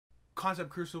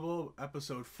Concept Crucible,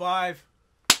 episode 5.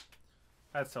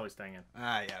 That's totally staying in.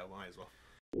 Yeah, might as well.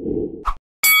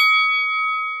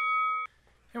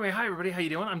 Anyway, hi everybody, how you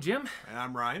doing? I'm Jim. And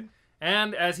I'm Ryan.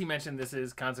 And as he mentioned, this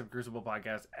is Concept Crucible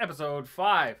Podcast, episode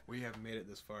 5. We haven't made it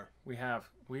this far. We have.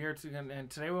 And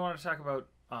today we want to talk about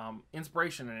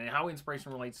inspiration and how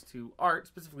inspiration relates to art,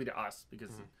 specifically to us,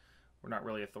 because we're not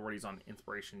really authorities on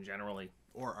inspiration generally.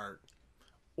 Or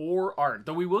art.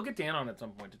 Though we will get Dan on at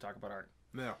some point to talk about art.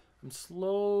 Yeah. I'm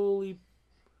slowly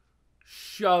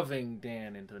shoving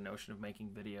Dan into the notion of making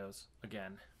videos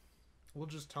again. We'll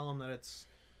just tell him that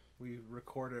we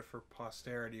record it for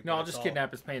posterity. No, I'll just kidnap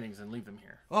his paintings and leave them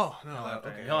here. Oh, no.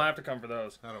 He'll have to come for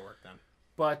those. That'll work then.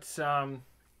 But,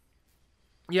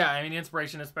 yeah, I mean,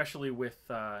 inspiration, especially with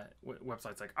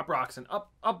websites like UpRocks and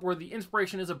Up, where the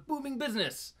inspiration is a booming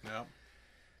business. Yep.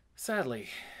 Sadly.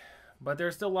 But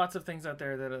there's still lots of things out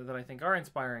there that I think are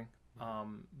inspiring.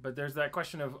 But there's that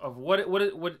question of what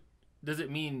does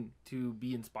it mean to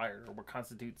be inspired, or what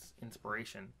constitutes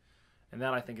inspiration? And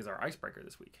that, I think, is our icebreaker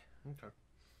this week. Okay.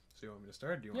 So you want me to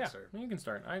start? Or do you want to start? You can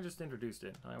start. I just introduced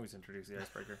it. I always introduce the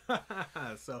icebreaker.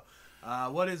 So,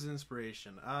 what is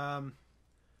inspiration?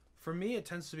 For me, it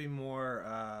tends to be more.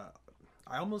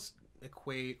 I almost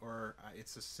equate, or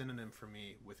it's a synonym for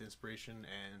me with inspiration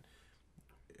and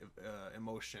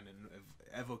emotion and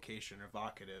evocation, or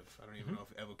evocative. I don't even know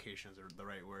if evocation is the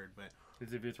right word, but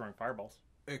It's if you're throwing fireballs.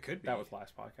 It could be. That was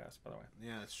last podcast, by the way.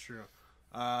 Yeah, that's true.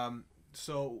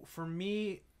 So for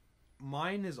me,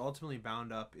 mine is ultimately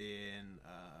bound up in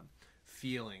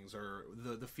feelings, or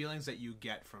the feelings that you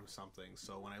get from something.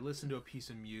 So when I listen to a piece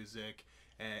of music,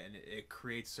 and it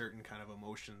creates certain kind of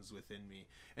emotions within me,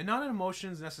 and not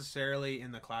emotions necessarily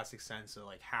in the classic sense of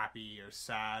like happy or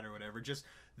sad or whatever, just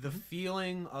the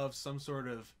feeling of some sort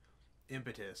of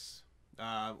impetus,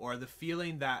 or the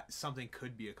feeling that something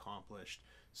could be accomplished.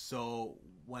 So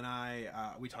when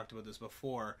we talked about this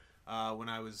before, when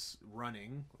I was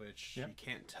running, which you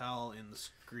can't tell in the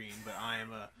screen, but I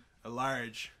am a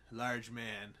large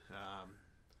man.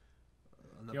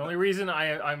 The only reason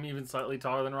I'm even slightly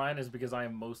taller than Ryan is because I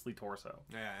am mostly torso.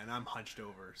 Yeah, and I'm hunched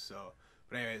over. So,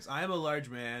 but anyways, I am a large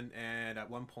man, and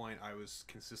at one point I was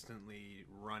consistently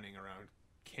running around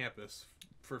campus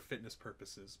for fitness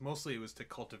purposes. Mostly it was to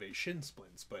cultivate shin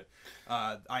splints, but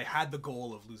I had the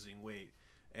goal of losing weight.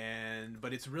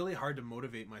 But it's really hard to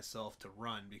motivate myself to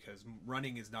run, because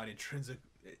running is not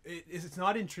it's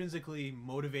not intrinsically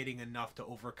motivating enough to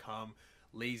overcome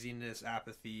laziness,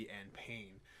 apathy, and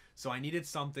pain. So I needed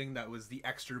something that was the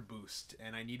extra boost,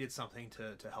 and I needed something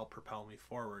to help propel me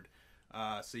forward.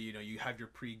 So you have your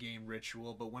pre-game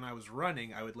ritual, but when I was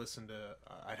running, I would listen to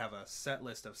I'd have a set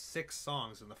list of 6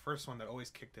 songs, and the first one that always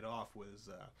kicked it off was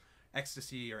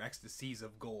Ecstasy, or Ecstasies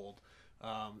of Gold,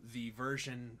 the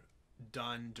version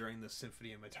done during the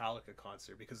Symphony and Metallica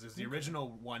concert, because there's the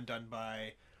original one done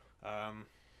by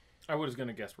I was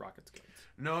gonna guess Rocket Skates.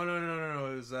 No.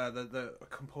 It was the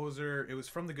composer. It was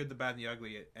from The Good, the Bad, and the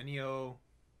Ugly. Ennio.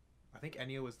 I think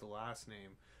Ennio was the last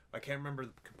name. I can't remember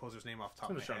the composer's name off the top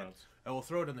of my head. Notes. I will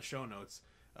throw it in the show notes.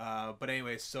 But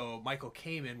anyway, so Michael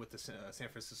came in with the San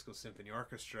Francisco Symphony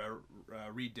Orchestra,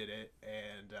 redid it,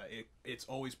 and it's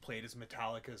always played as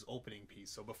Metallica's opening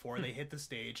piece. So before they hit the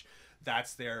stage,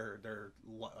 that's their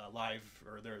live,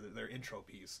 or their intro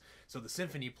piece. So the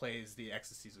symphony plays the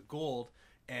Ecstasies of Gold,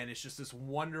 and it's just this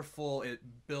wonderful. It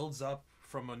builds up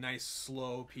from a nice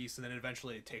slow piece, and then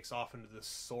eventually it takes off into this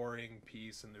soaring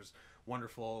piece, and there's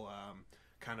wonderful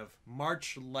kind of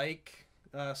march-like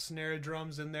snare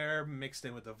drums in there mixed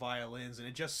in with the violins, and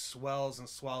it just swells and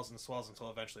swells and swells until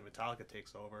eventually Metallica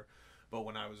takes over. But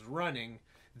when I was running,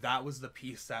 that was the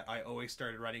piece that I always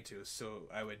started running to. So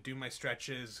I would do my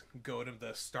stretches, go to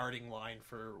the starting line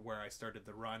for where I started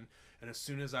the run, and as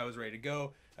soon as I was ready to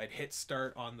go, I'd hit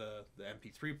start on the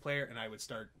MP3 player, and I would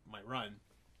start my run.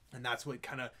 And that's what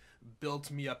kind of built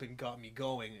me up and got me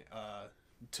going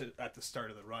at the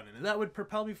start of the run, and that would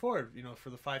propel me forward. For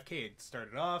the 5K, it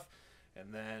started off,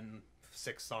 and then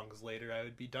 6 songs later, I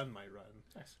would be done my run.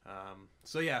 Nice.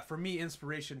 So yeah, for me,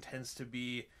 inspiration tends to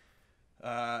be,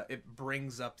 it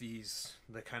brings up the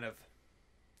kind of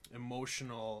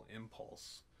emotional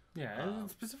impulse. Yeah, and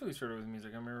specifically sort of with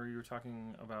music. I remember you were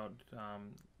talking about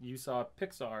you saw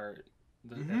Pixar at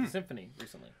the symphony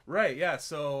recently. Right. Yeah.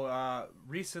 So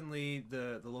recently,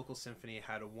 the local symphony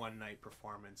had a one-night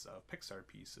performance of Pixar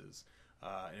pieces.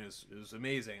 And it was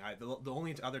amazing. The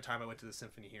only other time I went to the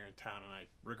symphony here in town, and I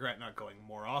regret not going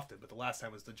more often, but the last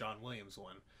time was the John Williams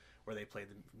one, where they played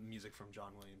the music from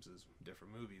John Williams'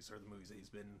 different movies, or the movies that he's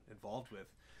been involved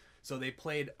with. So they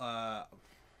played. I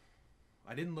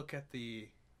didn't look at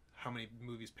how many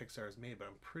movies Pixar has made, but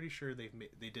I'm pretty sure they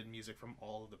did music from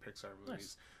all of the Pixar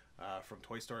movies, from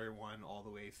Toy Story 1 all the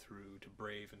way through to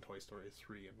Brave and Toy Story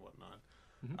 3 and whatnot.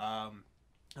 Mm-hmm.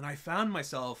 And I found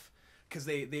myself, because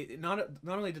they not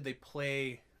only did they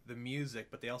play the music,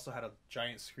 but they also had a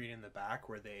giant screen in the back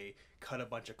where they cut a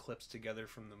bunch of clips together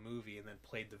from the movie and then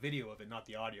played the video of it, not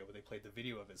the audio, but they played the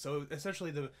video of it. So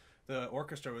essentially the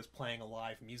orchestra was playing a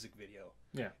live music video,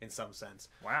 in some sense.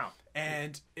 Wow.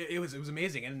 And it was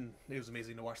amazing, and it was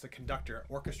amazing to watch the conductor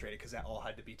orchestrate it, because that all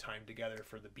had to be timed together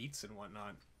for the beats and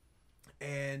whatnot.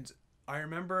 And I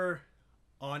remember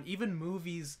on even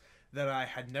movies that I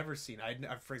had never seen,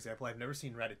 for example, I've never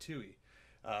seen Ratatouille.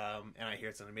 And I hear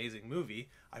it's an amazing movie.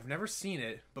 I've never seen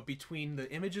it, but between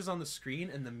the images on the screen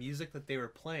and the music that they were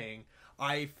playing,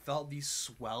 I felt these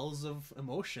swells of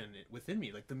emotion within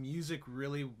me. Like, the music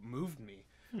really moved me.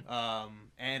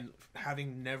 And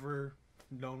having never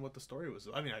known what the story was,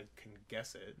 I mean, I can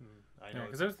guess it. And I know,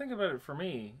 because I was thinking about it. For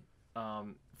me,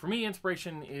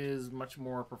 inspiration is much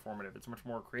more performative. It's much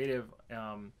more creative.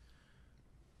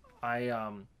 I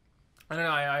don't know.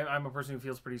 I'm a person who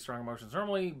feels pretty strong emotions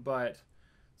normally, but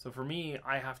so for me,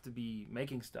 I have to be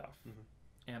making stuff. Mm-hmm.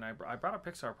 And I brought up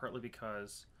Pixar partly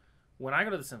because when I go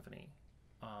to the symphony,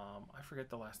 I forget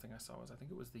the last thing I saw was, I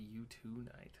think it was the U2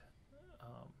 night.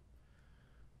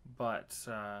 But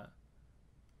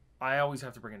I always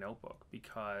have to bring a notebook,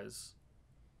 because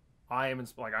I am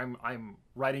I'm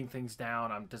writing things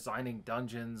down. I'm designing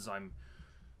dungeons. I'm,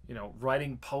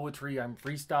 writing poetry. I'm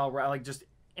freestyle, like just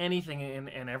anything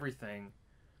and everything.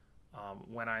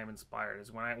 When I am inspired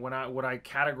is what I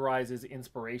categorize as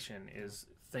inspiration is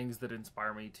things that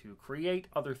inspire me to create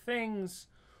other things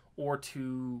or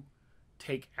to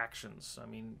take actions. I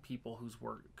mean, people whose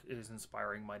work is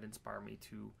inspiring might inspire me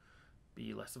to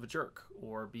be less of a jerk,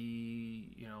 or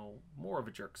be, more of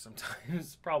a jerk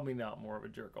sometimes. Probably not more of a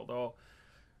jerk, although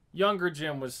younger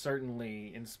Jim was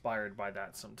certainly inspired by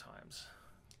that sometimes.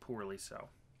 Poorly so.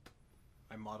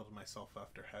 I modeled myself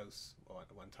after House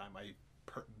one time. I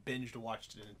binged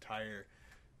watched the entire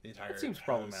That seems House,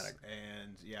 problematic.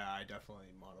 and yeah, I definitely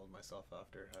modeled myself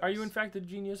after House. Are you in fact a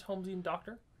genius Holmesian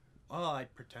doctor? Well, I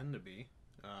pretend to be.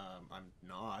 I'm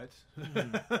not,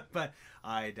 but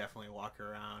I definitely walk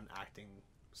around acting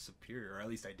superior, or at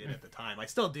least I did at the time. I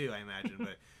still do, I imagine,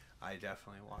 but I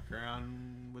definitely walk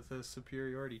around with a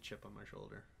superiority chip on my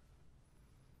shoulder.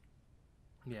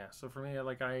 Yeah, so for me,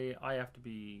 like I have to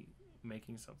be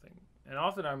making something, and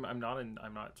often I'm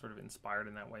not sort of inspired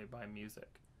in that way by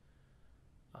music.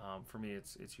 For me,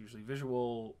 it's usually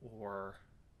visual or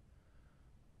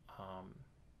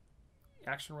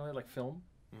action related, like film.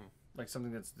 Like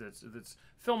something that's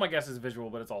film, I guess, is visual,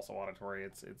 but it's also auditory.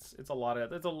 It's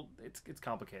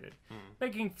complicated.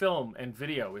 Making film and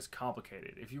video is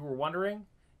complicated. If you were wondering,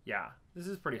 yeah, this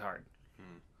is pretty hard.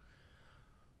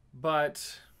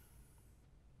 But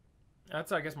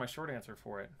that's, I guess, my short answer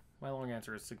for it. My long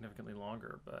answer is significantly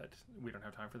longer, but we don't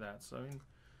have time for that. So, I mean,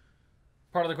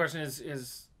 part of the question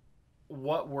is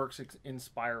what works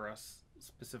inspire us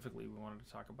specifically. We wanted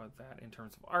to talk about that in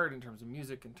terms of art, in terms of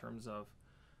music, in terms of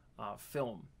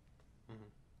film.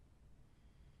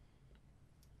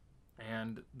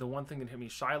 And the one thing that hit me,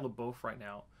 Shia LaBeouf right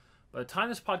now, by the time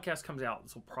this podcast comes out,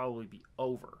 this will probably be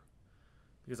over,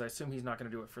 because I assume he's not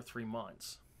going to do it for 3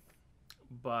 months.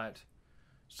 But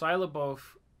Shia LaBeouf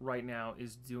right now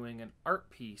is doing an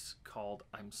art piece called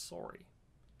I'm Sorry.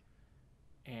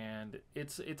 And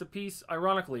it's a piece,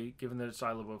 ironically, given that it's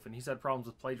Shia LaBeouf and he's had problems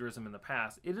with plagiarism in the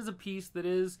past, it is a piece that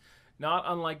is not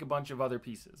unlike a bunch of other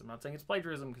pieces. I'm not saying it's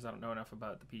plagiarism because I don't know enough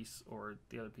about the piece or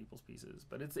the other people's pieces,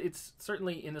 but it's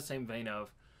certainly in the same vein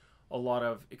of a lot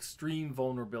of extreme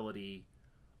vulnerability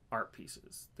art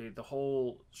pieces. The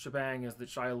whole shebang is that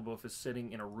Shia LaBeouf is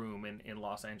sitting in a room in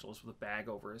Los Angeles with a bag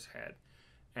over his head,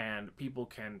 and people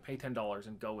can pay $10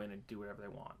 and go in and do whatever they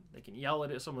want. They can yell at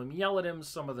it. Some of them yell at him.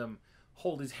 Some of them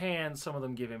hold his hand. Some of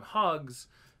them give him hugs.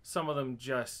 Some of them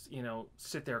just,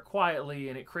 sit there quietly,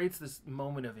 and it creates this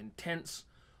moment of intense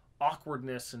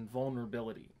awkwardness and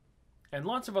vulnerability. And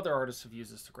lots of other artists have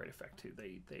used this to great effect too.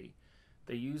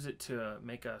 They use it to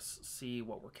make us see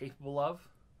what we're capable of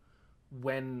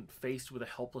when faced with a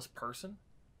helpless person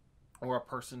or a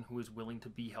person who is willing to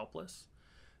be helpless.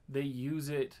 They use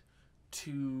it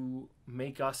to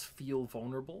make us feel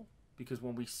vulnerable, because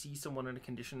when we see someone in a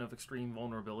condition of extreme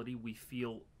vulnerability, we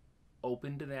feel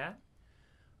open to that.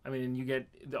 I mean, and you get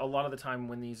a lot of the time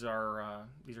when these are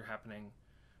happening,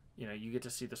 you get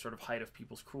to see the sort of height of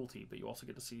people's cruelty, but you also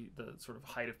get to see the sort of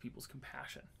height of people's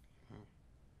compassion.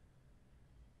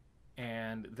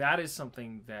 And that is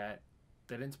something that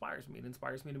inspires me. It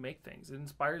inspires me to make things. It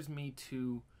inspires me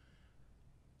to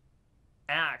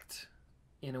act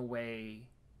in a way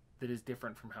that is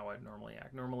different from how I normally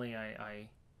act. Normally, I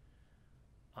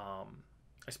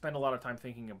spend a lot of time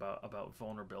thinking about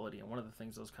vulnerability, and one of the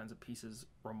things those kinds of pieces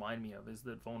remind me of is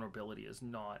that vulnerability is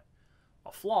not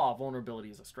a flaw. Vulnerability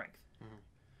is a strength. Mm-hmm.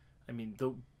 I mean,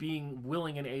 the being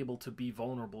willing and able to be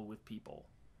vulnerable with people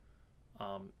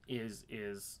is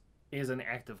an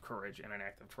act of courage and an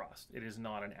act of trust. It is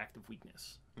not an act of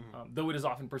weakness, though it is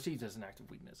often perceived as an act of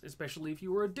weakness, especially if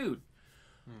you were a dude.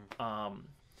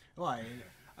 Well,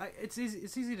 it's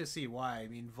easy to see why. I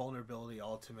mean, vulnerability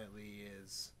ultimately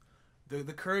is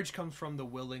the courage comes from the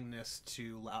willingness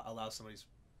to allow somebody's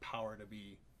power to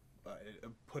be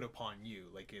put upon you.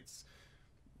 Like it's,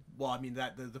 well, I mean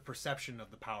that the perception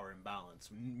of the power imbalance.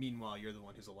 Meanwhile, you're the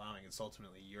one who's allowing it. It's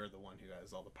ultimately you're the one who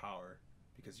has all the power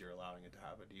because you're allowing it to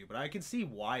happen to you. But I can see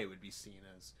why it would be seen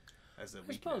as a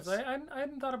weakness. I suppose I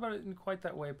hadn't thought about it in quite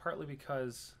that way. Partly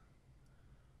because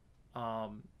I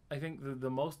think the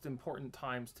most important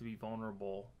times to be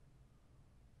vulnerable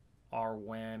are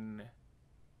when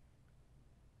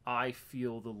I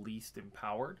feel the least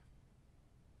empowered.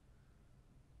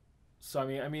 So I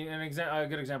mean, a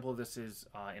good example of this is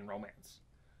in romance.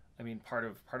 I mean, part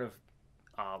of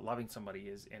loving somebody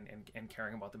is and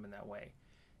caring about them in that way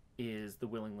is the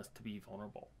willingness to be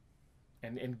vulnerable,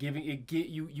 and giving it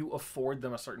you afford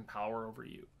them a certain power over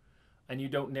you, and you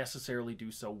don't necessarily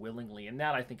do so willingly. And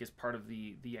that I think is part of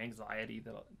the anxiety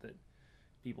that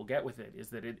people get with it, is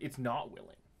that it's not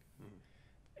willing.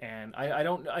 And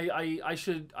I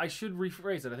should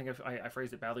rephrase it. I think I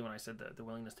phrased it badly when I said the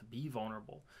willingness to be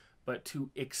vulnerable, but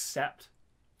to accept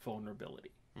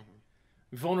vulnerability.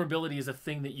 Vulnerability is a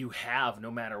thing that you have no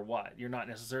matter what. You're not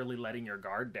necessarily letting your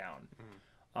guard down,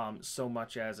 so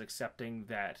much as accepting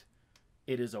that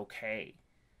it is okay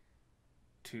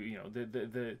to, you know,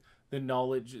 the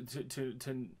knowledge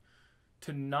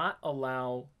to not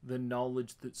allow the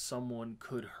knowledge that someone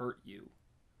could hurt you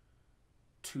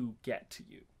to get to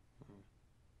you.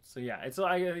 So yeah, it's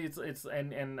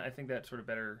and I think that sort of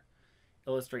better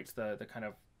illustrates the kind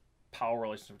of power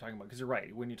relationship we're talking about, because you're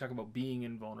right. When you talk about being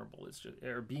invulnerable, it's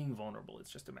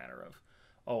just a matter of,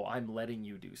 oh, I'm letting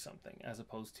you do something, as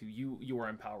opposed to you are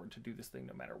empowered to do this thing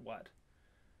no matter what,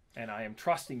 and I am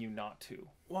trusting you not to.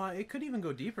 Well, it could even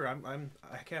go deeper. I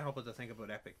can't help but to think about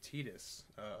Epictetus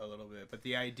a little bit, but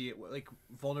the idea, like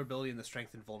vulnerability and the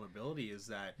strength in vulnerability, is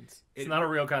that it's not a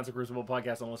real Concept Crucible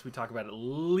podcast unless we talk about at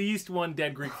least one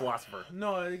dead Greek philosopher.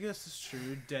 No, I guess it's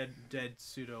true. Dead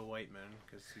pseudo white man,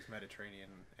 because he's Mediterranean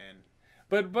and.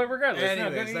 But regardless,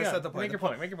 anyways, that's not the point.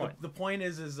 Make your point. The point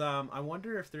is I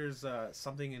wonder if there's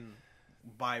something in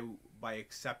by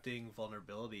accepting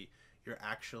vulnerability, you're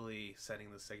actually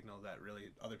setting the signal that really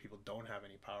other people don't have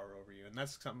any power over you. And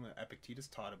that's something that Epictetus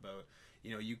taught about.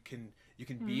 You know, you can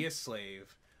be a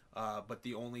slave, but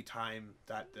the only time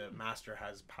that the master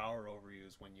has power over you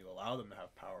is when you allow them to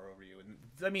have power over you. And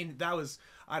I mean, that was,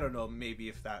 I don't know, maybe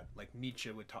if that, like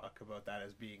Nietzsche would talk about that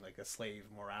as being like a slave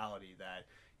morality, that,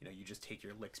 you know, you just take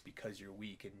your licks because you're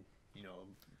weak. And, you know,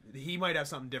 he might have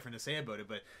something different to say about it,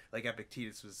 but like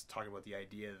Epictetus was talking about the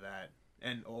idea that,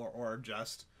 and or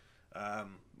just a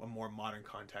more modern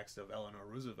context of Eleanor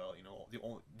Roosevelt, you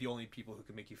know, the only people who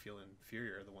can make you feel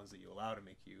inferior are the ones that you allow to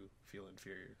make you feel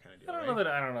inferior, kind of deal. I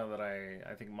don't know that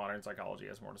I think modern psychology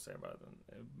has more to say about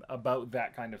it about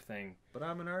that kind of thing. But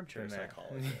I'm an armchair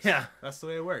psychologist. Yeah, that's the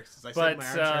way it works. I sit in my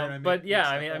armchair and but yeah,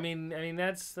 I mean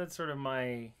that's sort of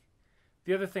my.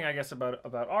 The other thing I guess about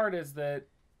art is that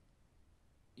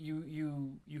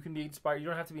you can be inspired. You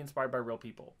don't have to be inspired by real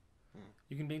people.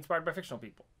 You can be inspired by fictional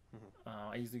people.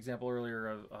 I used the example earlier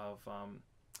of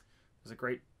there's a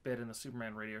great bit in the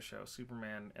Superman radio show,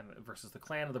 Superman versus the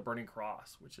Clan of the Burning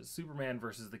Cross, which is Superman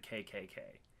versus the KKK.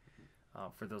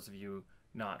 For those of you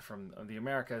not from the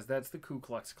Americas, that's the Ku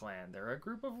Klux Klan. They're a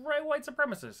group of white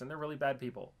supremacists, and they're really bad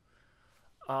people.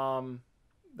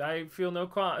 I feel no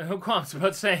qualms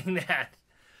about saying that.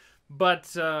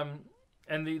 But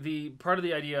and the part of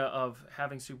the idea of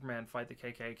having Superman fight the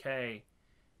KKK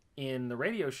in the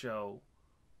radio show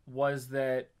was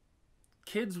that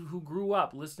kids who grew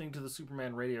up listening to the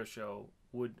Superman radio show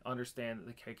would understand that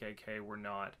the KKK were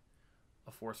not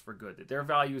a force for good, that their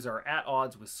values are at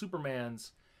odds with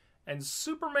Superman's, and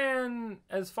Superman,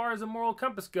 as far as a moral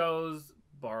compass goes,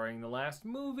 barring the last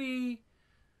movie,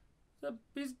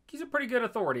 he's a pretty good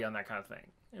authority on that kind of thing.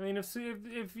 I mean,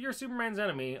 if you're Superman's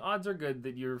enemy, odds are good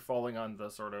that you're falling on the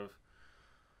sort of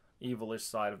evilish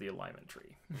side of the alignment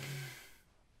tree.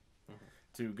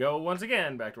 To go once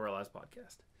again back to our last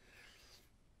podcast.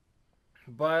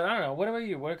 But I don't know. What about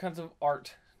you? What kinds of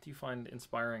art do you find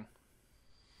inspiring?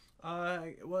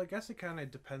 Well, I guess it kind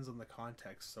of depends on the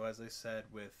context. So, as I said,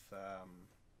 with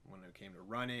when it came to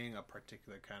running, a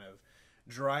particular kind of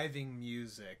driving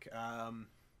music.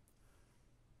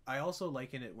 I also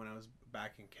liken it when I was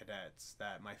back in cadets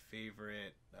that my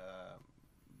favorite,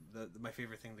 my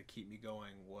favorite thing to keep me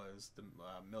going was the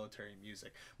military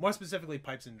music. More specifically,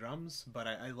 pipes and drums. But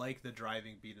I like the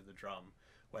driving beat of the drum,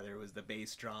 whether it was the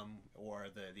bass drum or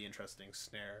the interesting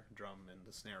snare drum and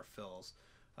the snare fills.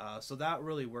 So that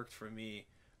really worked for me.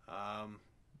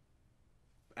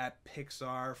 At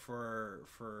Pixar for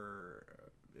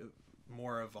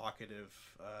more evocative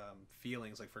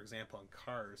feelings, like for example in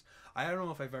Cars. I don't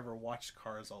know if I've ever watched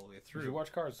Cars all the way through. You should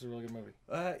watch Cars. It's a really good movie.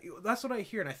 That's what I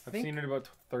hear, and I've seen it about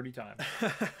 30 times.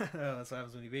 That's what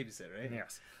happens when you babysit, right?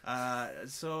 Yes.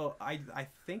 So I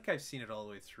think I've seen it all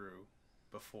the way through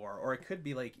before, or it could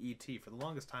be like E.T. For the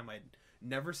longest time, I'd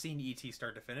never seen E.T.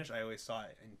 start to finish. I always saw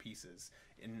it in pieces,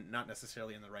 not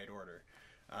necessarily in the right order.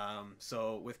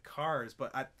 So with Cars,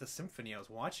 but at the symphony, I was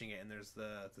watching it, and there's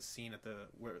the scene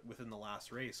within the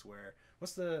last race where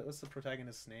what's the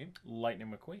protagonist's name?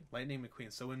 Lightning McQueen. Lightning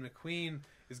McQueen. So when McQueen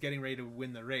is getting ready to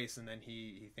win the race, and then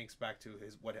he thinks back to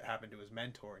what happened to his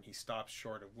mentor, and he stops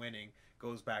short of winning,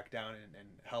 goes back down and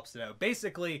helps it out.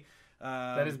 Basically,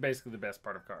 that is basically the best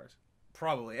part of Cars.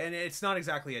 Probably, and it's not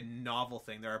exactly a novel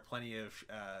thing. There are plenty of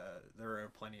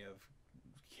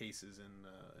cases in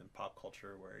pop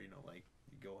culture where like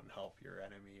you go and help your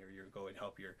enemy, or you go and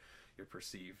help your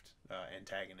perceived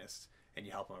antagonist, and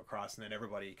you help them across, and then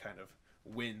everybody kind of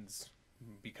wins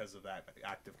because of that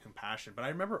act of compassion. But I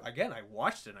remember, again, I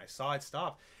watched it and I saw it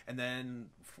stop, and then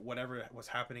whatever was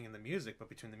happening in the music, but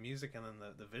between the music and then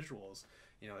the visuals,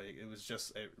 it was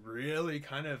just, it really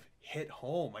kind of hit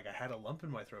home. Like I had a lump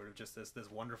in my throat of just this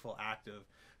wonderful act of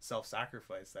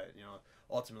self-sacrifice that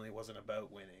ultimately wasn't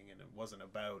about winning, and it wasn't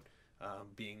about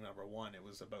being number one. It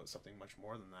was about something much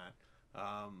more than that.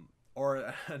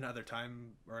 Or another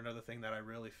time, or another thing that I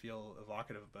really feel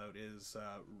evocative about is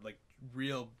like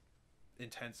real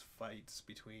intense fights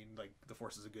between like the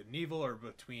forces of good and evil, or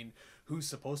between who's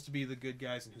supposed to be the good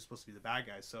guys and who's supposed to be the bad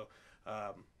guys. So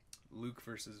Luke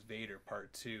versus Vader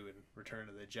Part 2 in Return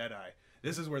of the Jedi.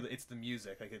 This is where it's the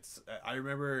music. Like I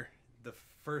remember the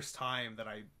first time that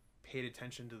I paid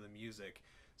attention to the music.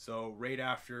 So right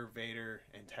after Vader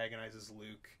antagonizes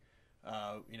Luke,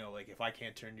 like if I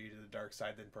can't turn you to the dark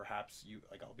side, then perhaps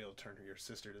I'll be able to turn your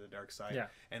sister to the dark side. Yeah.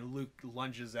 And Luke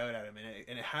lunges out at him,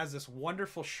 and it has this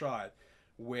wonderful shot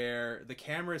where the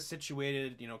camera is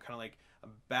situated, kind of like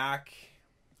back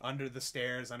under the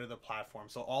stairs, under the platform.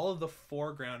 So all of the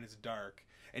foreground is dark,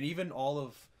 and even all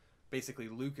of basically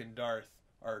Luke and Darth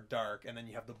are dark, and then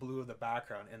you have the blue of the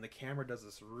background, and the camera does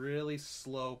this really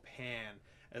slow pan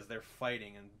as they're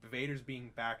fighting, and Vader's being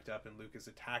backed up and Luke is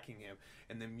attacking him,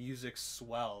 and the music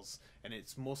swells, and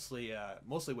it's mostly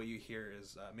what you hear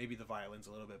is maybe the violins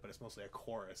a little bit, but it's mostly a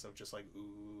chorus of just like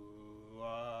ooh,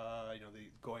 the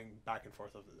going back and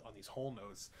forth on these whole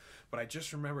notes. But I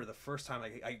just remember the first time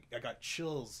I got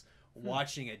chills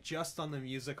watching it just on the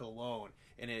music alone,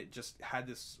 and it just had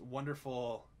this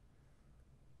wonderful.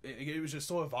 It was just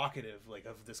so evocative, like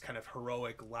of this kind of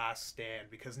heroic last stand.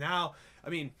 Because now,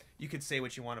 I mean, you could say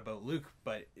what you want about Luke,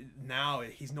 but now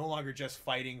he's no longer just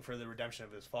fighting for the redemption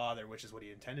of his father, which is what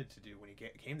he intended to do when he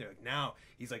came there. Like now,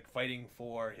 he's like fighting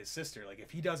for his sister. Like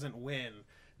if he doesn't win,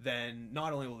 then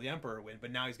not only will the Emperor win, but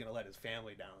now he's going to let his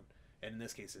family down, and in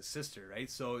this case, his sister. Right?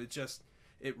 So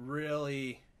it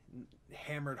really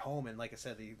hammered home, and like I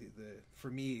said, the for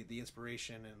me the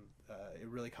inspiration and it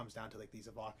really comes down to like these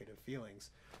evocative feelings.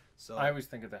 So I always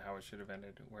think of how it should have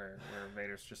ended, where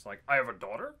Vader's just like, I have a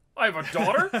daughter?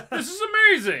 This is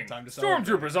amazing! Time to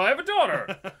Stormtroopers, I have a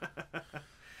daughter!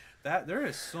 That there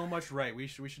is so much right. We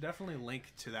should definitely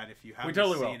link to that if you haven't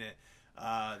seen it.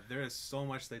 There is so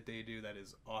much that they do that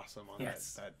is awesome on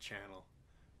that channel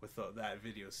with that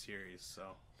video series.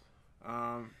 So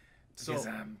because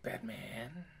I'm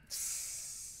Batman.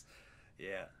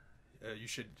 Yeah. You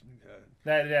should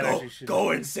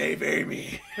go and save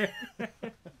Amy.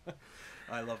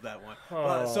 I love that one.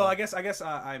 Oh. So I guess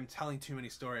I'm telling too many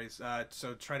stories.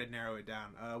 So try to narrow it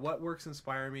down. What works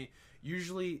inspire me?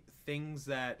 Usually things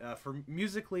that for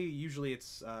musically, usually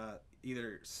it's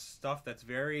either stuff that's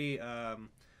very. I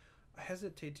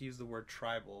hesitate to use the word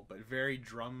tribal, but very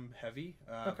drum heavy,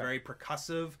 very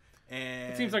percussive,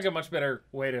 and it seems like a much better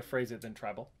way to phrase it than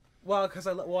tribal. Well, because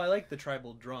I like the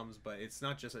tribal drums, but it's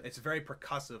not just it's very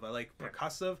percussive. I like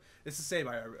percussive. It's the same.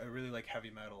 I really like heavy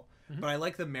metal, but I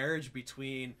like the marriage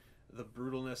between the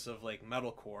brutalness of like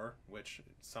metalcore, which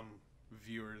some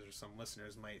viewers or some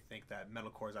listeners might think that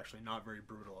metalcore is actually not very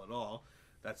brutal at all.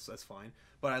 That's fine.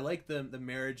 But I like the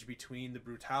marriage between the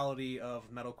brutality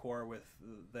of metalcore with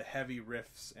the heavy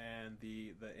riffs and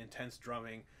the intense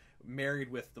drumming,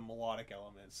 married with the melodic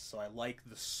elements. So I like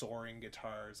the soaring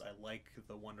guitars. I like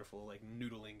the wonderful like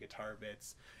noodling guitar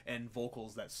bits and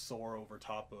vocals that soar over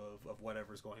top of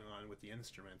whatever's going on with the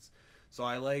instruments. So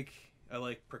I like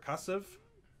percussive.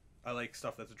 I like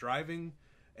stuff that's driving,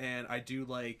 and I do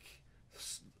like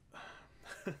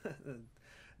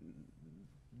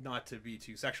not to be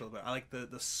too sexual, but I like the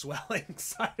swelling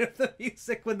side of the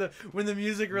music when the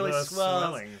music really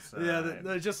swells.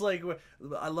 Yeah, just like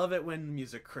I love it when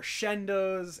music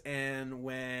crescendos and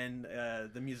when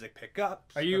the music picks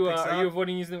up. Are you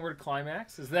avoiding using the word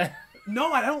climax? Is that?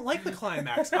 No, I don't like the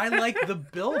climax. I like the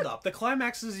build up. The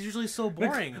climax is usually so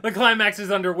boring. The climax is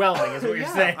underwhelming, is what you're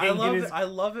saying. I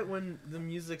love it when the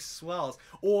music swells,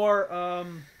 or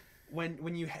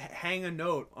when you hang a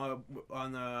note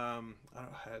on the I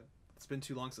don't know, it's been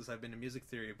too long since I've been to music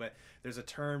theory, but there's a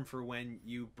term for when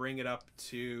you bring it up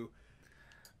to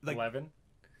like 11.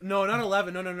 No, not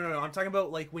 11. No. I'm talking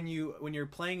about like when you're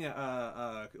playing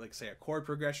like say a chord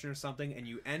progression or something, and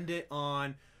you end it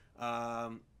on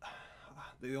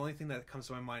the only thing that comes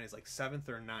to my mind is like 7th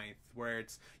or 9th, where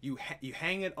it's you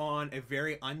hang it on a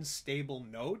very unstable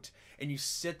note, and you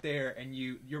sit there and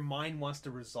your mind wants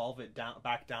to resolve it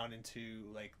back down into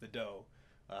like the do,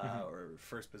 or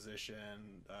first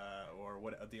position, or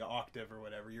what the octave or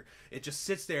whatever. It just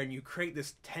sits there and you create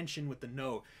this tension with the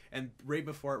note, and right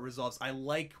before it resolves, I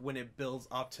like when it builds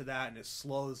up to that and it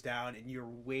slows down and you're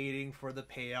waiting for the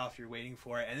payoff, you're waiting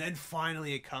for it, and then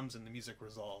finally it comes and the music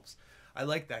resolves. I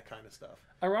like that kind of stuff.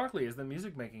 Ironically, as the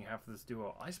music making half of this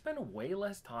duo, I spend way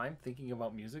less time thinking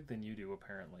about music than you do,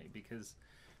 apparently, because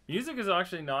music is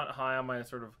actually not high on my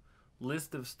sort of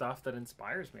list of stuff that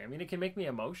inspires me. I mean, it can make me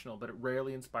emotional, but it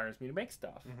rarely inspires me to make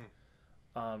stuff.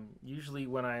 Usually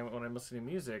when I'm listening to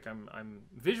music, I'm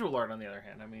visual art on the other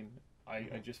hand. I mean,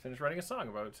 I just finished writing a song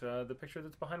about the picture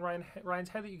that's behind Ryan's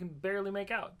head that you can barely make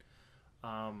out.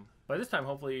 By this time,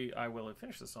 hopefully, I will have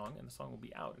finished the song, and the song will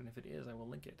be out. And if it is, I will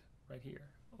link it right here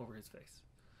over his face,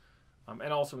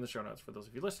 and also in the show notes for those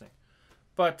of you listening.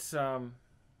 But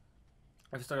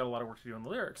I've still got a lot of work to do on the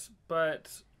lyrics.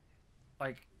 But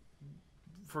like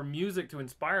for music to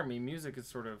inspire me, music is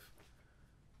sort of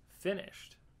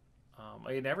finished.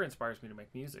 It never inspires me to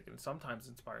make music, and sometimes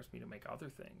inspires me to make other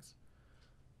things.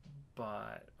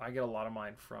 But I get a lot of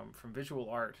mine from visual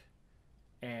art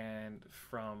and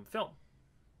from film.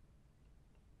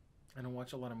 I don't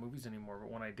watch a lot of movies anymore, but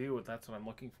when I do, that's what I'm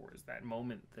looking for, is that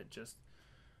moment that just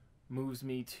moves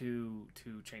me to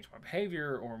change my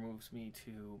behavior, or moves me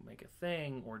to make a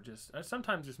thing, or just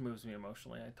sometimes just moves me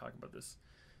emotionally. I talk about this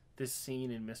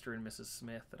scene in Mr. and Mrs.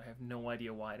 Smith that I have no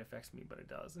idea why it affects me, but it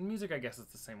does. And music, I guess, is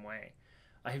the same way.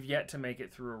 I have yet to make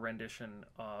it through a rendition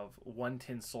of One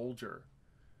Tin Soldier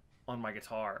on my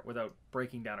guitar without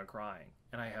breaking down and crying,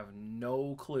 and I have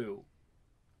no clue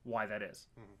why that is.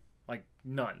 Like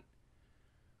none.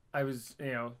 I was,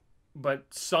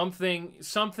 but something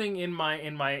in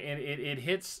it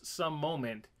hits some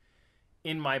moment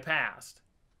in my past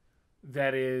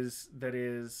that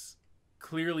is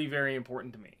clearly very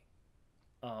important to me.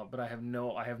 But I have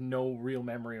no real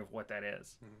memory of what that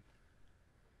is.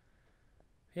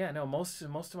 Yeah, no, most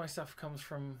of my stuff comes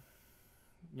from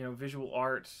visual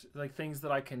art, like things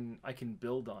that I can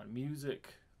build on.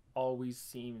 Music always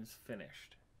seems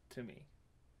finished to me.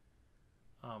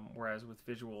 Whereas with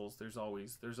visuals, there's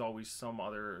always some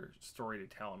other story to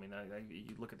tell. I mean,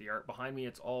 you look at the art behind me;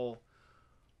 it's all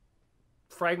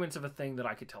fragments of a thing that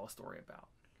I could tell a story about,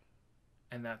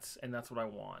 and that's what I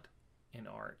want in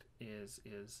art is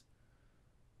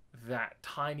that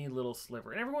tiny little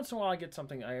sliver. And every once in a while, I get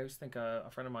something. I always think a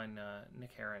friend of mine,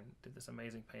 Nick Heron, did this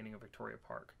amazing painting of Victoria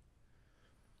Park.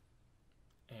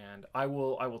 And I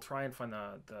will try and find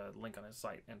the link on his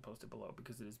site and post it below,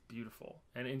 because it is beautiful.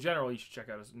 And in general, you should check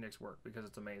out Nick's work because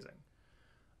it's amazing.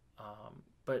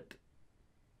 But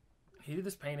he did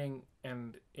this painting,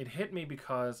 and it hit me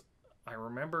because I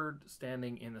remembered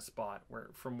standing in the spot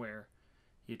from where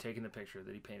he had taken the picture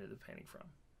that he painted the painting from.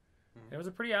 It was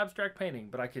a pretty abstract painting,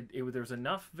 but there was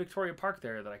enough Victoria Park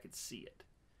there that I could see it.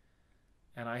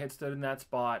 And I had stood in that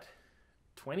spot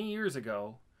 20 years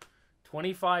ago.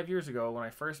 25 years ago, when I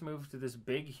first moved to this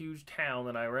big, huge town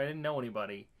that I didn't know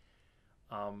anybody.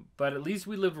 But at least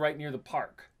we lived right near the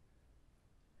park.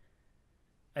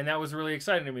 And that was really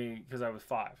exciting to me because I was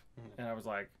 5. And I was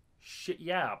like, shit,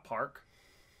 yeah, park.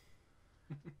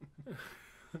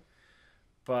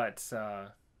 But,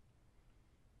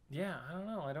 yeah, I don't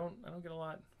know. I don't get a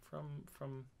lot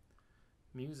from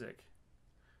music.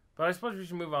 But I suppose we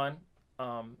should move on.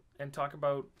 and talk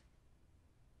about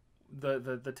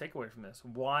the takeaway from this.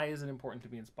 Why is it important to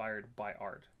be inspired by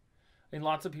art? I mean,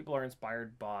 lots of people are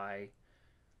inspired by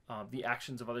the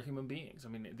actions of other human beings. I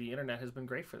mean, the internet has been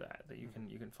great for that. That you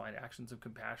can find actions of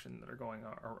compassion that are going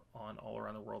on all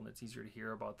around the world, and it's easier to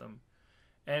hear about them.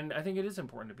 And I think it is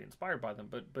important to be inspired by them.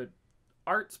 But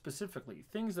art specifically,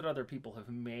 things that other people have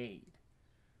made.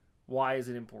 Why is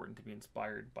it important to be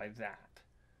inspired by that?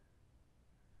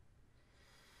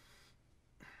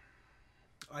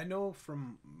 I know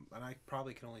from, and I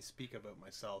probably can only speak about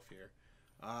myself here.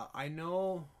 I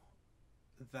know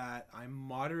that I'm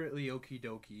moderately okie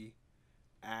dokie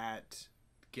at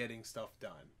getting stuff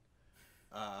done.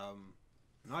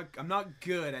 I'm not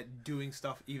good at doing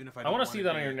stuff, even if I don't want to see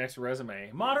that do on your it. next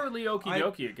resume. Moderately okie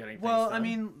dokie at getting things Well, done. I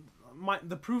mean,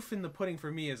 the proof in the pudding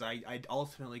for me is I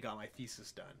ultimately got my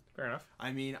thesis done. Fair enough.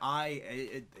 I mean,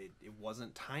 it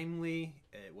wasn't timely,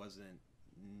 it wasn't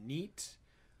neat,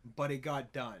 but it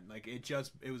got done. Like, it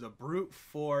was a brute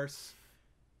force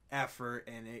effort,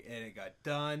 and it got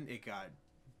done. It got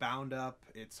bound up.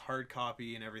 It's hard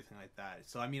copy and everything like that.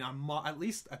 So I mean, I'm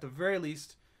at the very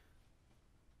least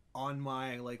on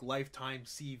my like lifetime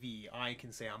CV, I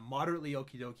can say I'm moderately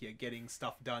okie dokie at getting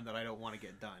stuff done that I don't want to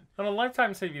get done. On a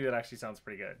lifetime CV, that actually sounds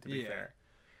pretty good, to be fair.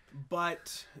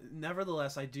 But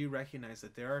nevertheless, I do recognize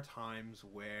that there are times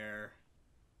where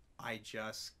I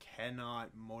just cannot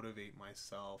motivate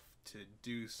myself to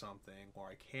do something, or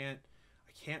I can't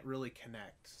really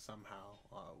connect somehow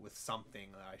with something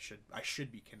that I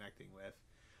should be connecting with.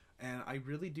 And I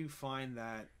really do find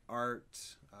that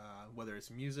art, whether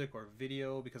it's music or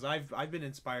video, because I've been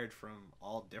inspired from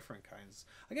all different kinds.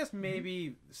 I guess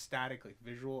maybe static, like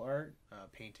visual art,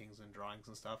 paintings and drawings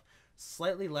and stuff.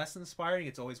 Slightly less inspiring.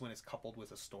 It's always when it's coupled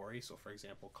with a story. So, for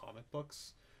example, comic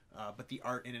books. But the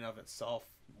art in and of itself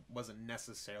wasn't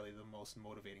necessarily the most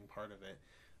motivating part of it.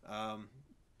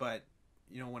 But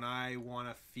you know, when I want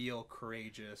to feel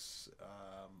courageous,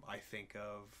 I think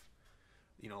of,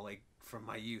 you know, like from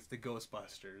my youth, the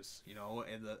Ghostbusters, you know,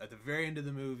 and at the very end of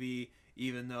the movie,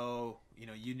 even though, you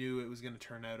know, you knew it was going to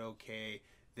turn out okay,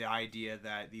 the idea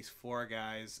that these four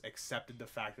guys accepted the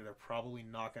fact that they're probably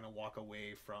not going to walk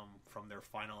away from their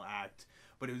final act,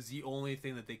 but it was the only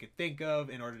thing that they could think of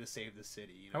in order to save the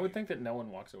city. You know? I would think that no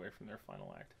one walks away from their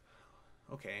final act.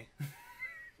 Okay.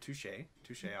 Touche.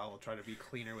 I'll try to be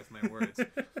cleaner with my words.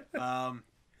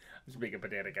 Just being a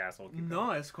pedantic asshole.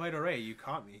 No, it's quite alright. You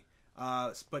caught me.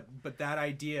 But that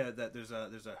idea that there's a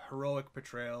heroic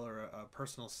portrayal or a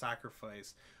personal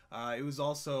sacrifice. It was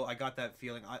also, I got that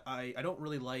feeling. I don't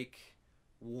really like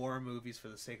war movies for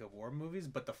the sake of war movies,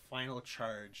 but the final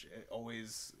charge, it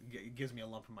always gives me a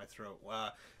lump in my throat.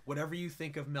 Whatever you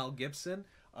think of Mel Gibson,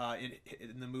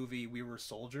 in the movie We Were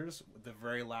Soldiers, the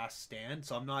very last stand.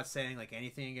 So I'm not saying like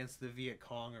anything against the Viet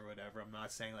Cong or whatever. I'm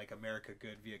not saying like America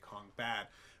good, Viet Cong bad.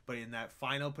 But in that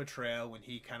final portrayal, when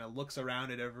he kind of looks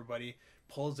around at everybody,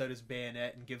 pulls out his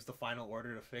bayonet and gives the final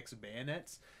order to fix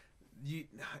bayonets, you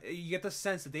get the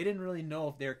sense that they didn't really know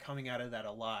if they were coming out of that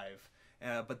alive,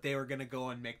 but they were going to go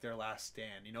and make their last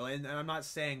stand. You know, and I'm not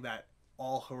saying that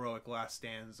all heroic last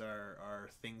stands are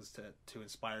things to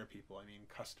inspire people. I mean,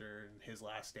 Custer and his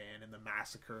last stand and the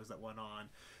massacres that went on.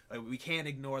 We can't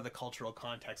ignore the cultural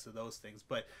context of those things,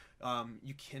 but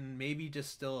you can maybe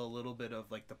distill a little bit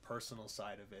of like the personal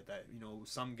side of it, that, you know,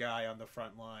 some guy on the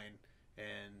front line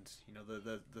and, you know,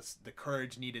 the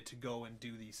courage needed to go and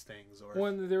do these things. Or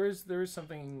well, there is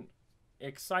something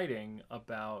exciting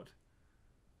about,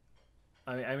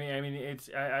 I mean, it's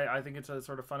I think it's a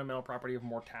sort of fundamental property of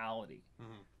mortality,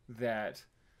 that,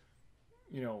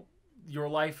 you know, your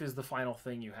life is the final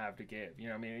thing you have to give. You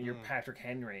know, I mean, you're Patrick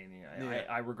Henry, and you know,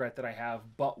 I regret that I have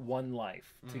but one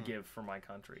life to give for my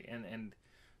country, and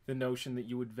the notion that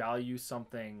you would value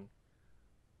something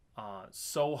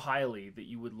so highly that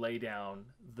you would lay down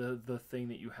the thing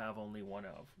that you have only one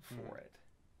of for it.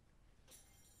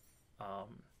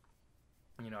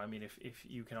 You know, I mean, if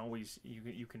you can always,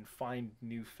 you can find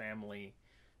new family,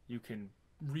 you can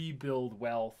rebuild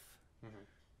wealth,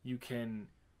 you can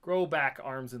grow back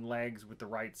arms and legs with the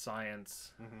right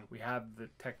science. We have the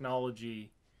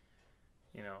technology,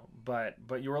 you know,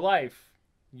 but your life,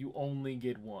 you only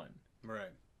get one. Right.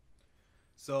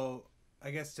 So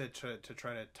I guess to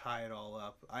try to tie it all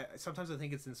up, sometimes I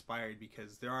think it's inspired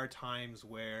because there are times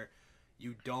where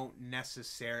you don't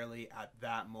necessarily at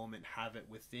that moment have it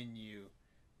within you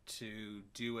to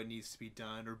do what needs to be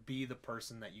done or be the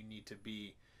person that you need to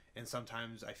be. And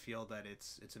sometimes I feel that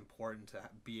it's important to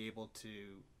be able to,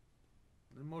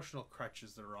 emotional crutch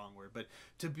is the wrong word, but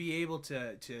to be able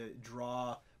to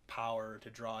draw power to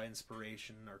draw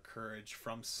inspiration or courage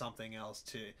from something else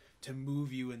to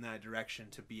move you in that direction,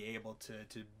 to be able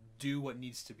to do what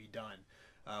needs to be done.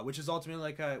 Which is ultimately,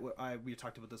 like we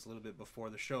talked about this a little bit before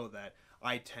the show, that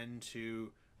I tend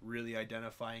to really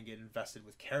identify and get invested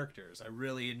with characters. I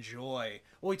really enjoy,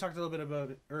 well, we talked a little bit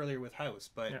about it earlier with House,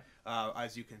 but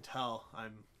as you can tell,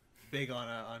 I'm big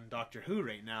on Doctor Who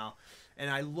right now, and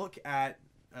I look at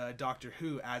Doctor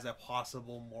Who as a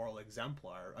possible moral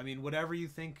exemplar. I mean, whatever you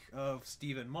think of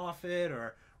Stephen Moffat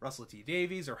or Russell T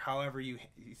Davies, or however you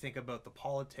think about the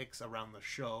politics around the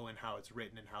show and how it's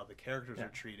written and how the characters are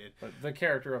treated. But the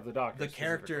character of the Doctor. The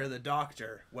character of the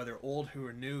Doctor, whether old Who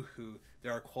or new Who,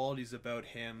 there are qualities about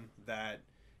him that,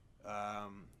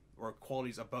 or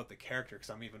qualities about the character, because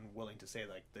I'm even willing to say,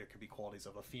 like, there could be qualities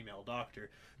of a female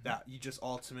Doctor that you just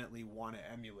ultimately want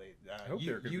to emulate. I hope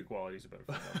there could be qualities about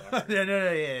a female Doctor.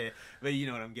 No, but you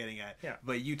know what I'm getting at. Yeah.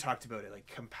 But you talked about it, like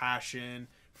compassion.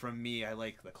 From me, I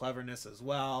like the cleverness as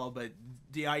well, but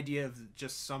the idea of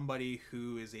just somebody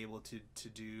who is able to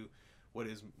do what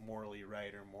is morally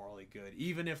right or morally good,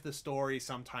 even if the story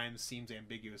sometimes seems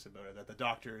ambiguous about it, that the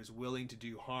Doctor is willing to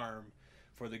do harm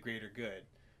for the greater good.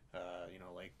 You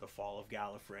know, like the fall of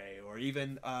Gallifrey, or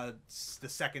even the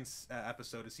second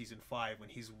episode of season 5, when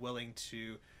he's willing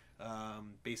to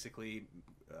basically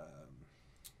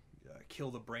kill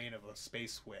the brain of a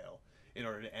space whale in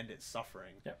order to end its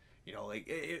suffering. Yeah. You know, like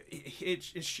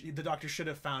the Doctor should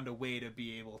have found a way to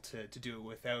be able to do it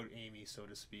without Amy, so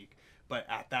to speak. But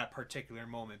at that particular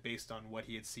moment, based on what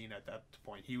he had seen at that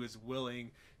point, he was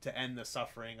willing to end the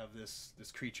suffering of this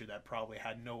creature that probably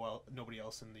had nobody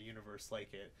else in the universe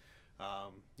like it.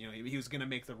 You know, he was going to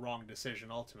make the wrong decision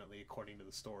ultimately, according to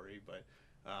the story. But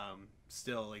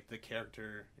still, like, the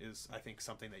character is, I think,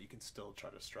 something that you can still try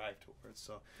to strive towards.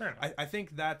 So I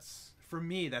think that's, for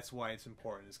me, that's why it's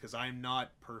important, is because I'm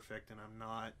not perfect and I'm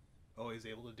not always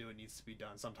able to do what needs to be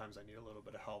done. Sometimes I need a little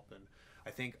bit of help. And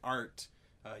I think art,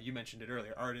 you mentioned it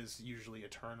earlier, art is usually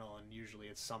eternal, and usually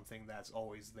it's something that's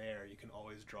always there. You can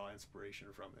always draw inspiration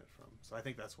from it. So I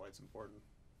think that's why it's important.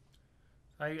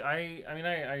 I mean,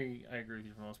 I agree with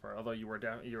you for the most part. Although you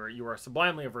are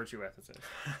sublimely a virtue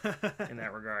ethicist in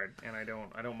that regard, and I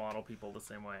don't model people the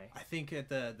same way. I think at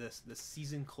the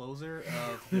season closer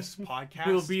of this podcast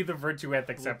will be the virtue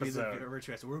ethics episode.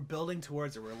 We're building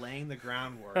towards it. We're laying the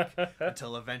groundwork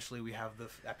until eventually we have the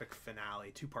epic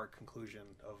finale, 2-part conclusion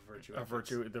of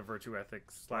virtue. The virtue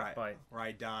ethics slap bite, where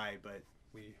I die, but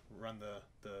we run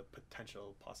the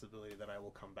potential possibility that I will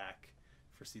come back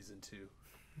for season 2.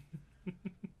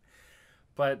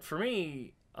 But for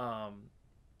me, I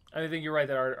think you're right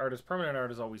that art is permanent.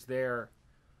 Art is always there,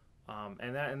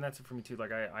 and that's it for me too.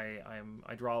 Like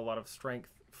I draw a lot of strength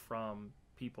from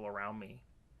people around me,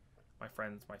 my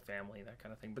friends, my family, that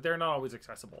kind of thing. But they're not always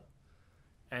accessible,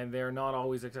 and they're not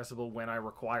always accessible when I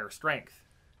require strength.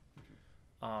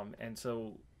 And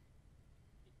so,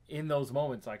 in those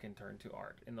moments, I can turn to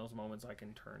art. In those moments, I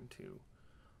can turn to,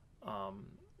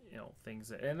 you know, things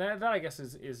that, and that I guess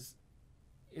is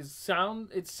sound.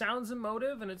 It sounds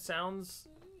emotive and it sounds,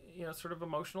 you know, sort of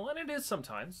emotional, and it is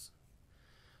sometimes.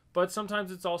 But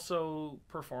sometimes it's also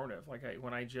performative. Like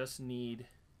when I just need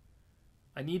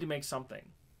to make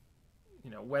something,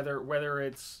 you know, whether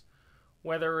it's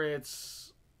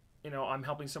you know, I'm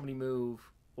helping somebody move,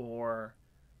 or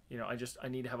you know, I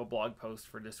need to have a blog post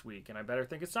for this week, and I better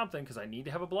think it's something because I need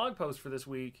to have a blog post for this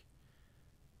week.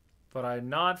 But I'm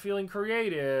not feeling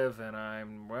creative,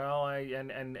 and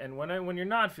when you're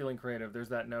not feeling creative, there's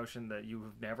that notion that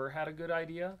you've never had a good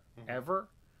idea ever,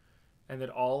 and that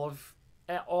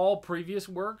all previous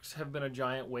works have been a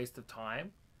giant waste of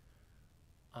time.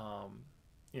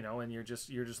 You know, and you're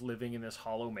just living in this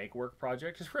hollow make work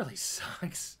project. It really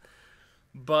sucks.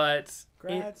 But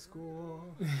grad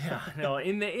school. Yeah, no.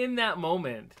 In that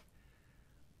moment,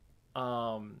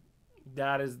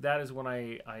 that is when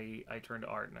I turn to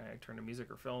art, and I turn to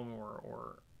music or film,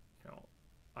 or you know,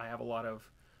 I have a lot of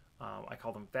I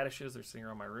call them fetishes. They're sitting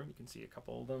around my room. You can see a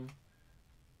couple of them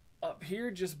up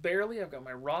here, just barely. I've got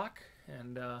my rock,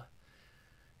 and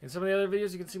in some of the other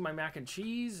videos you can see my mac and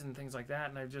cheese and things like that.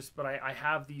 And I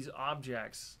have these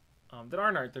objects that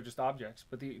aren't art. They're just objects.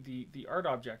 But the art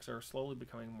objects are slowly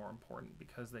becoming more important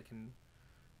because they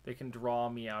can draw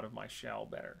me out of my shell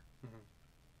better. Mm-hmm.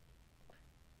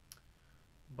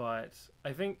 But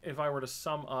I think if I were to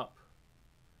sum up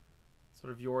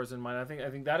sort of yours and mine, I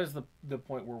think that is the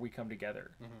point where we come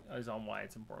together, is on why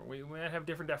it's important. We might have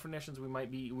different definitions. We might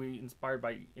be inspired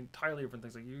by entirely different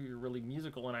things. Like you're really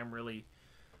musical and I'm really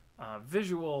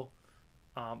visual.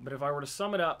 But if I were to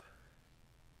sum it up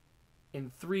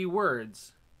in 3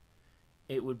 words,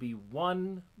 it would be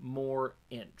 1 more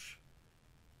inch.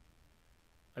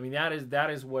 I mean, that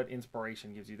is what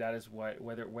inspiration gives you. That is what,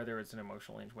 whether it's an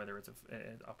emotional inch, whether it's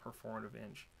a performative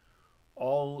inch,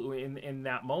 all in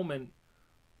that moment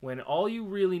when all you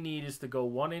really need is to go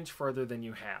 1 inch further than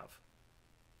you have.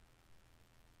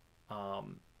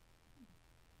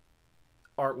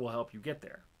 Art will help you get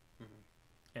there,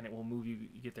 and it will move you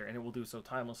get there, and it will do so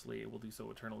timelessly. It will do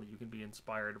so eternally. You can be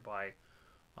inspired by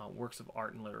works of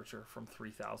art and literature from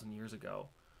 3,000 years ago.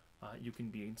 You can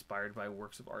be inspired by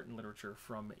works of art and literature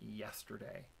from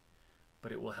yesterday,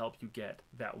 but it will help you get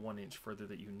that 1 inch further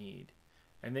that you need.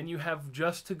 And then you have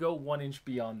just to go 1 inch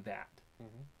beyond that.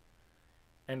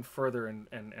 And further,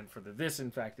 and further. This,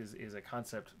 in fact, is a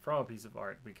concept from a piece of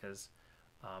art, because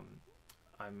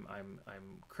I'm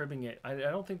cribbing it, I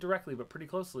don't think directly, but pretty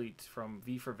closely, from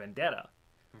V for Vendetta,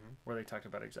 where they talked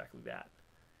about exactly that.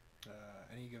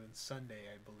 Any Given Sunday,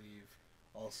 I believe,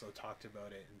 also talked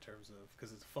about it in terms of,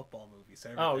 because it's a football movie, so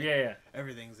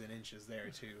everything's in inches there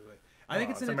too. I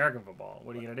think it's American football.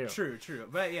 What are you gonna do? True,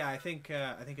 but yeah, I think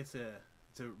it's a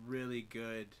really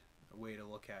good way to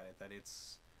look at it. That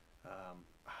it's,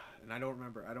 and I don't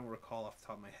recall off the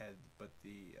top of my head, but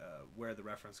the where the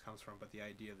reference comes from, but the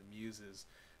idea of the muses.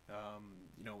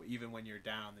 Even when you're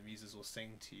down, the muses will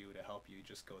sing to you to help you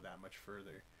just go that much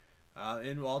further.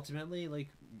 And ultimately, like,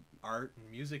 art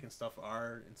and music and stuff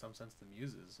are, in some sense, the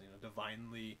muses,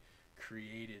 divinely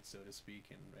created, so to speak,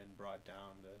 and brought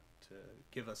down to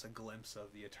give us a glimpse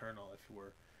of the eternal, if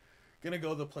we're gonna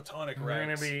go the Platonic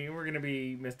route. We're gonna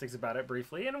be mystics about it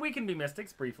briefly, and we can be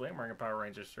mystics briefly. I'm wearing a Power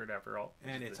Rangers shirt after all.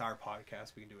 And it's our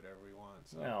podcast. We can do whatever we want.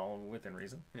 So. Well, within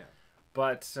reason. Yeah.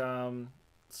 But,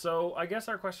 so I guess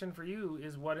our question for you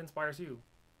is, what inspires you?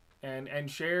 And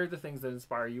share the things that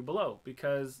inspire you below,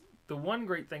 because the one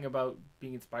great thing about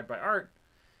being inspired by art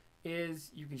is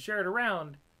you can share it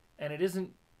around, and it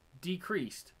isn't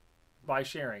decreased by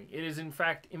sharing. It is, in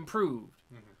fact, improved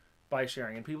by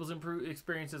sharing, and people's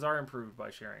experiences are improved by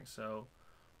sharing. So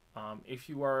if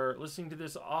you are listening to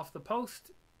this off the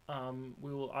post, I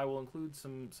will include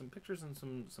some pictures and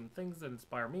some things that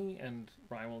inspire me, and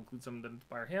Ryan will include some that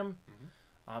inspire him,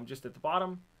 just at the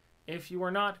bottom. If you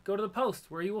are not, go to the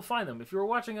post where you will find them. If you are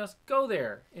watching us, go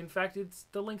there. In fact,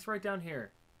 the link's right down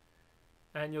here.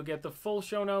 And you'll get the full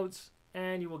show notes,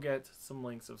 and you will get some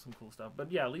links of some cool stuff.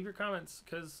 But yeah, leave your comments,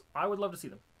 because I would love to see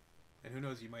them. And who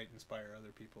knows, you might inspire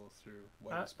other people through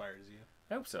what inspires you.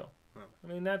 I hope so. Oh. I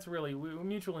mean, that's really,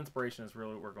 mutual inspiration is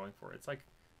really what we're going for. It's like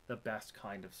the best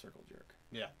kind of circle jerk.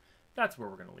 Yeah. That's where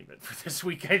we're going to leave it for this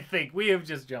week, I think. We have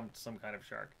just jumped some kind of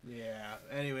shark. Yeah.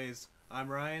 Anyways, I'm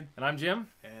Ryan. And I'm Jim.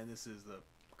 And this is the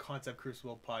Concept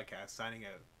Crucible podcast, signing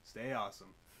out. Stay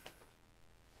awesome.